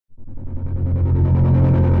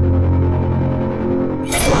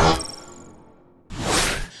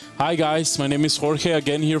Hi guys, my name is Jorge,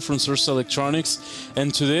 again here from Source Electronics,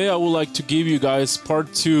 and today I would like to give you guys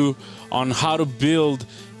part 2 on how to build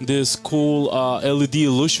this cool LED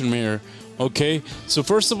illusion mirror. Okay, so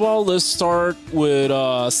first of all, let's start with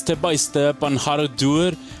step by step on how to do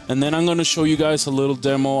it, and then I'm going to show you guys a little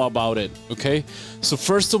demo about it. Okay, so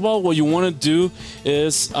first of all, what you want to do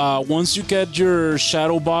is once you get your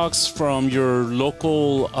shadow box from your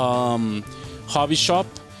local hobby shop,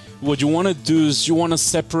 what you want to do is you want to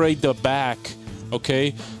separate the back.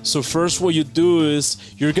 Okay, so first what you do is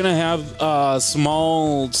you're gonna have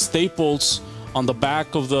small staples on the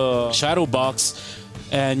back of the shadow box,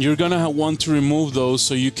 and you're gonna want to remove those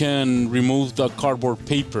so you can remove the cardboard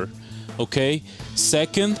paper. Okay,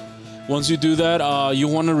 second, once you do that, you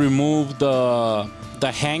want to remove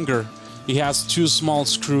the hanger. It has 2 small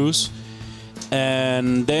screws,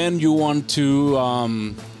 and then you want to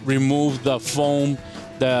remove the foam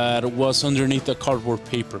that was underneath the cardboard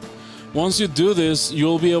paper. Once you do this,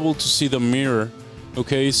 you'll be able to see the mirror.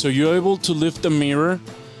 Okay, so you're able to lift the mirror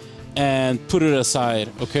and put it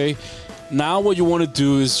aside. Okay, now what you want to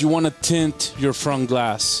do is you want to tint your front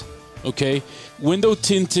glass. Okay, window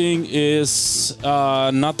tinting is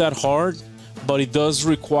not that hard, but it does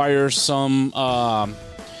require some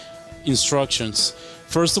instructions.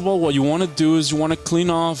 First of all, what you want to do is you want to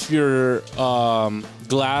clean off your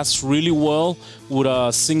glass really well with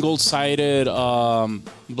a single-sided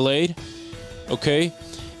blade. Okay,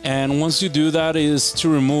 and once you do that is to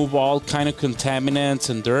remove all kind of contaminants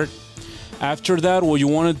and dirt. After that, what you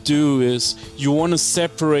want to do is you want to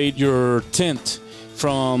separate your tint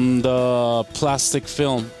from the plastic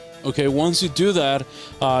film. Okay, once you do that,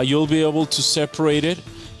 you'll be able to separate it.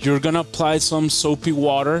 You're gonna apply some soapy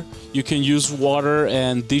water. You can use water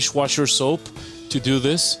and dishwasher soap to do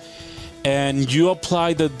this, and you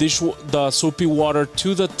apply the soapy water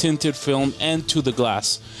to the tinted film and to the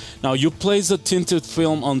glass. Now you place the tinted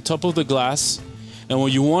film on top of the glass, and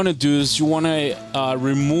what you want to do is you want to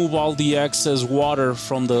remove all the excess water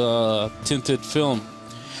from the tinted film.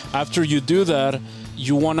 After you do that,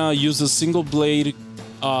 you want to use a single blade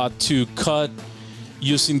to cut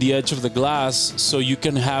using the edge of the glass so you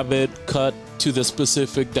can have it cut to the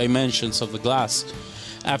specific dimensions of the glass.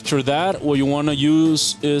 After that, what you want to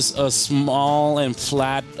use is a small and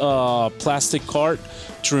flat plastic card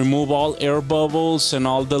to remove all air bubbles and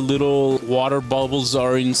all the little water bubbles that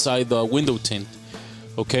are inside the window tint.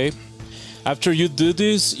 Okay, after you do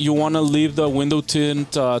this, you want to leave the window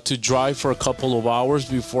tint to dry for a couple of hours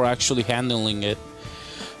before actually handling it.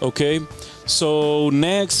 Okay, so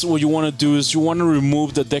next what you want to do is you want to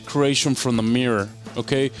remove the decoration from the mirror.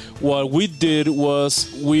 Okay, what we did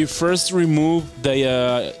was we first removed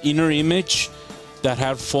the inner image that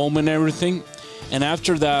had foam and everything, and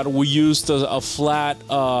after that we used a flat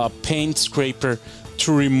paint scraper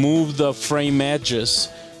to remove the frame edges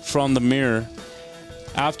from the mirror.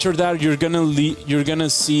 After that, you're gonna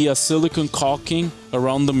see a silicone caulking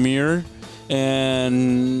around the mirror,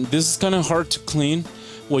 and this is kind of hard to clean.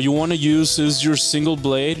 What you want to use is your single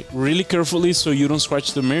blade really carefully so you don't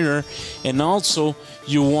scratch the mirror, and also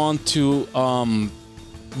you want to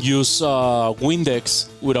use windex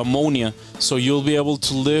with ammonia so you'll be able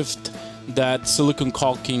to lift that silicone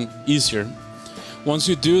caulking easier. Once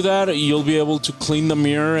you do that, you'll be able to clean the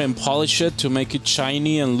mirror and polish it to make it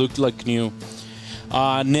shiny and look like new.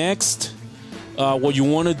 Next, what you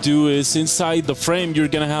want to do is inside the frame you're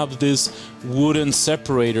gonna have these wooden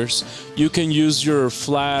separators. You can use your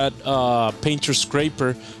flat painter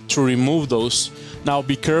scraper to remove those. Now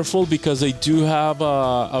be careful because they do have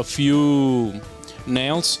a few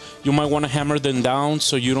nails. You might want to hammer them down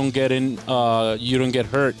so you don't get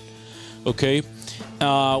hurt. Okay,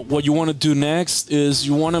 what you want to do next is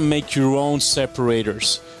you want to make your own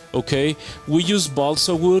separators. Okay, we use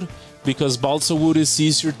balsa wood because balsa wood is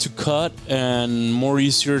easier to cut and more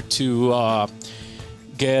easier to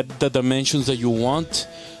get the dimensions that you want.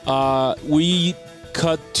 We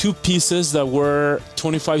cut 2 pieces that were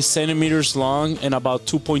 25 centimeters long and about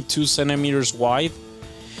 2.2 centimeters wide,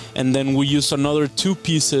 and then we used another 2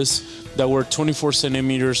 pieces that were 24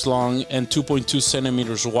 centimeters long and 2.2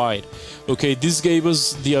 centimeters wide. Okay, this gave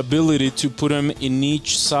us the ability to put them in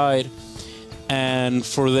each side and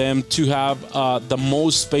for them to have the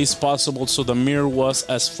most space possible so the mirror was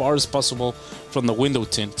as far as possible from the window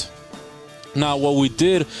tint. Now what we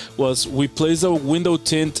did was we placed the window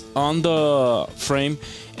tint on the frame,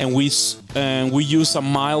 and we used a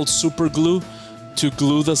mild super glue to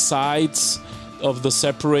glue the sides of the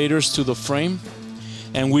separators to the frame,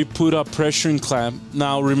 and we put a pressure clamp.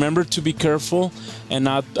 Now remember to be careful and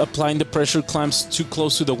not applying the pressure clamps too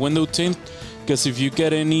close to the window tint because if you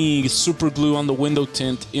get any super glue on the window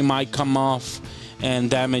tint, it might come off and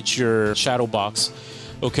damage your shadow box.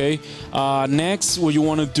 Okay, next what you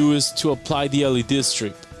want to do is to apply the LED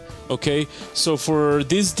strip. Okay, so for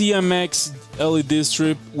this DMX LED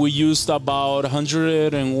strip, we used about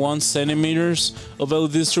 101 centimeters of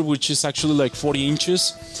LED strip, which is actually like 40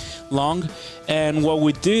 inches long. And what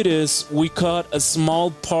we did is we cut a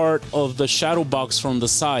small part of the shadow box from the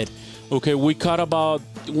side. Okay, we cut about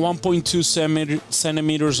 1.2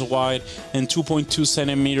 centimeters wide and 2.2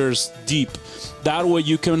 centimeters deep. That way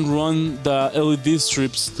you can run the LED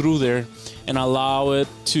strips through there and allow it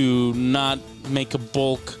to not make a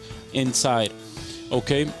bulk inside.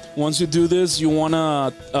 Okay, once you do this, you want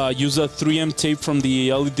to use a 3M tape from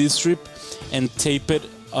the LED strip and tape it,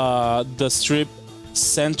 the strip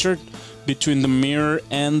centered between the mirror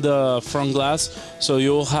and the front glass, so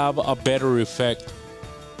you'll have a better effect.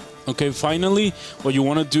 Okay, finally, what you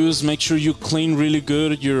want to do is make sure you clean really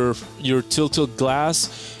good your tilted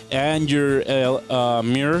glass and your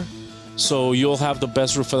mirror, so you'll have the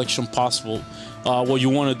best reflection possible. What you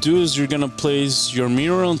want to do is you're going to place your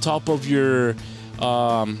mirror on top of your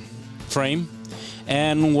frame,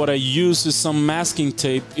 and what I use is some masking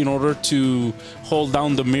tape in order to hold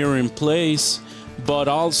down the mirror in place, but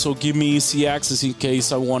also give me easy access in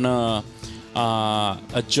case I want to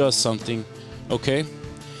adjust something. Okay,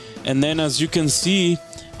 and then as you can see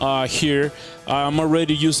here, I'm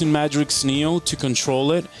already using Matrix Neo to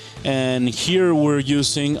control it, and here we're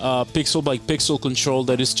using pixel by pixel control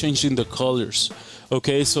that is changing the colors.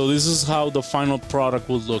 Okay, so this is how the final product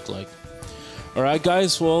would look like. Alright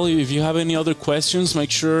guys, well, if you have any other questions, make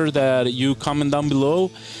sure that you comment down below.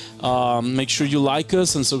 Make sure you like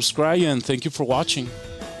us and subscribe, and thank you for watching.